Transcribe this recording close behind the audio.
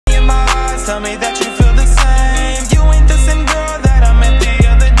tell me that you feel the same. You ain't the same girl that I met the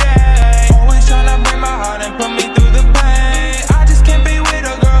other day. Always tryna break my heart and put me through the pain. I just can't be with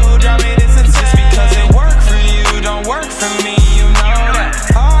a girl who drive me this insane. Just because it worked for you, don't work for me, you know that.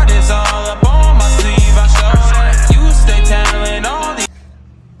 Heart is all up on my sleeve, I show that. You stay telling all these.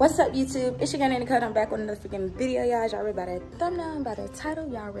 What's up, YouTube? It's your girl Nana Code. I'm back with another freaking video, y'all. Y'all already by the thumbnail and by the title,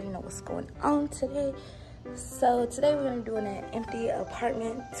 y'all already know what's going on today. So today we're gonna be doing an empty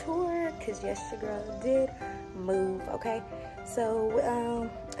apartment tour because yes, your girl did move. Okay, so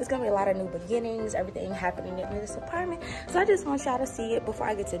it's gonna be a lot of new beginnings, everything happening in this apartment. So I just want y'all to see it before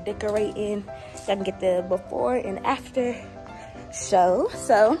I get to decorating. Y'all can get the before and after show.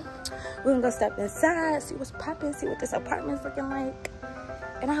 So we're gonna go step inside, see what's popping, see what this apartment's looking like.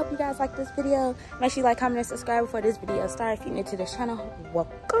 And I hope you guys like this video. Make sure you like, comment, and subscribe before this video starts. If you're new to this channel,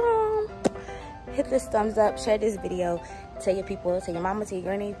 welcome. Hit this thumbs up, share this video, tell your people, tell your mama, tell your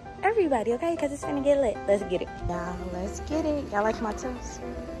granny, everybody, okay? Because it's finna get lit. Let's get it. Y'all, let's get it. Y'all like my toes?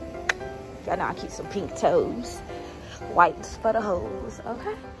 Y'all know I keep some pink toes. Whites for the hoes,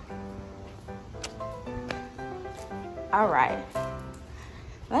 okay? All right.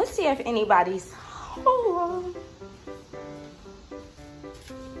 Let's see if anybody's home.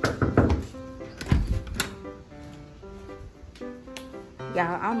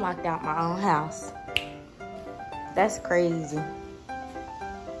 Y'all, I'm locked out my own house. That's crazy.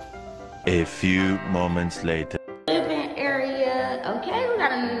 A few moments later. Living area. Okay, we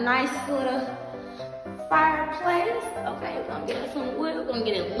got a nice little fireplace. Okay, we're gonna get some wood. We're gonna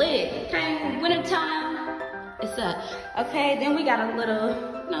get it lit. Okay, wintertime. It's up. Okay, then we got a little,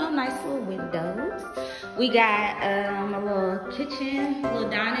 nice little windows. We got a little kitchen, a little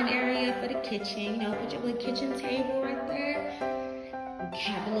dining area for the kitchen. Put your little kitchen table right there.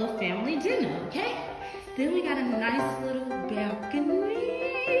 Have a little family dinner, okay? Then we got a nice little balcony.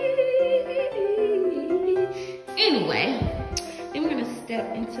 Anyway, then we're gonna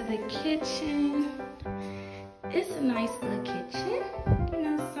step into the kitchen. It's a nice little kitchen.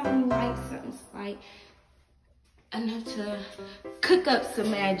 Something light, something slight. Enough to cook up some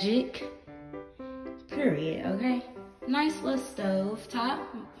magic. Period, okay? Nice little stove top,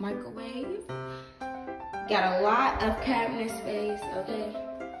 microwave. Got a lot of cabinet space, okay?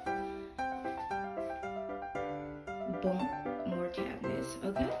 Boom, more cabinets,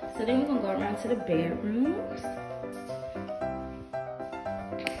 okay? So then we're gonna go around to the bedrooms.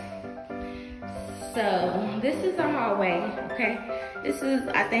 So this is our hallway, okay?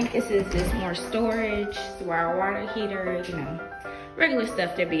 I think this is just more storage, so our water heater, regular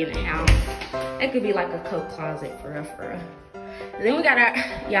stuff that be in the house. It could be like a coat closet for real. Then we got our,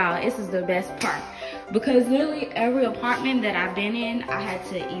 y'all, this is the best part. Because literally every apartment that I've been in, I had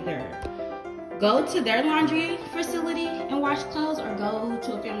to either go to their laundry facility and wash clothes or go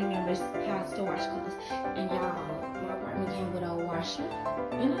to a family member's house to wash clothes. And y'all, my apartment came with a washer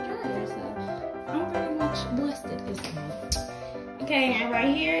and a dryer, so I'm very much blessed at this point. Okay, and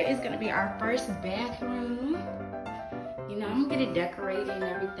right here is gonna be our first bathroom. I'm gonna get it decorated and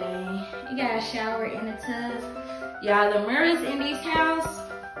everything. You got a shower and a tub. Y'all, the mirrors in these houses,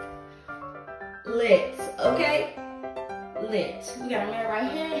 lit, okay? Lit. We got a mirror right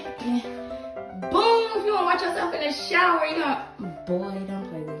here. And boom, if you wanna watch yourself in the shower, boy, don't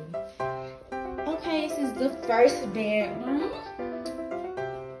play with me. Okay, this is the first bedroom.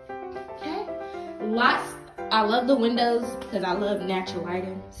 Okay, lots. I love the windows because I love natural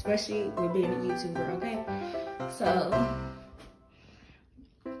lighting, especially with being a YouTuber, okay? So,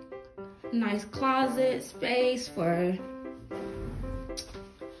 nice closet space for,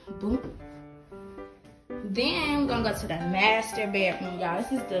 boom. Then we're gonna go to the master bedroom, y'all.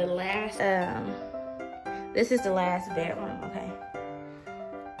 This is the last bedroom, okay?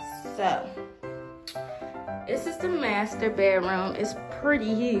 So, this is the master bedroom. It's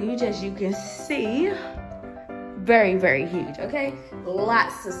pretty huge, as you can see. Very, very huge, okay?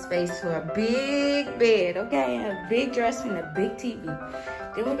 Lots of space for a big bed, okay? And a big dresser and a big TV.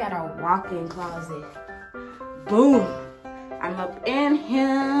 Then we got our walk-in closet. Boom. I'm up in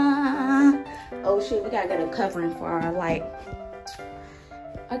here. Oh shit, we gotta get a covering for our light.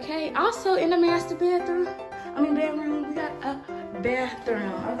 Okay, also in the master bedroom, bedroom, we got a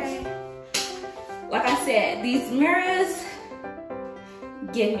bathroom, okay? Like I said, these mirrors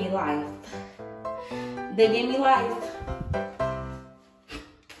give me life. They give me life.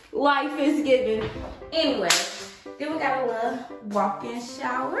 Life is given. Anyway, then we got a little walk-in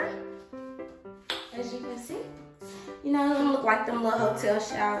shower, as you can see. They look like them little hotel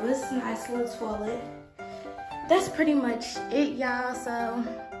showers. Nice little toilet. That's pretty much it, y'all. So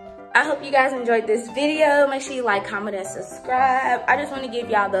I hope you guys enjoyed this video. Make sure you like, comment, and subscribe. I just want to give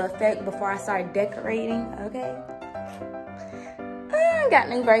y'all the effect before I start decorating, okay? I got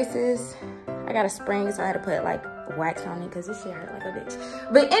new braces. I got a spring, so I had to put like wax on it because this shit hurt like a bitch.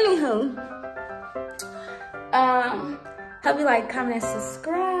 But anywho, hope you like, comment, and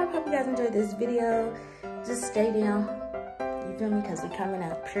subscribe. Hope you guys enjoyed this video. Just stay down. You feel me? Because we coming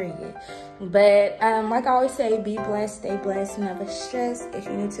up, period. But like I always say, be blessed, stay blessed, never stress. If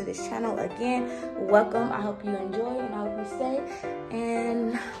you're new to this channel, again, welcome. I hope you enjoy and I hope you stay.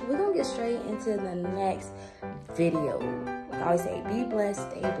 And we're gonna get straight into the next video. Like I always say, be blessed,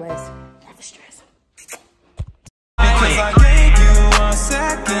 stay blessed, never stress.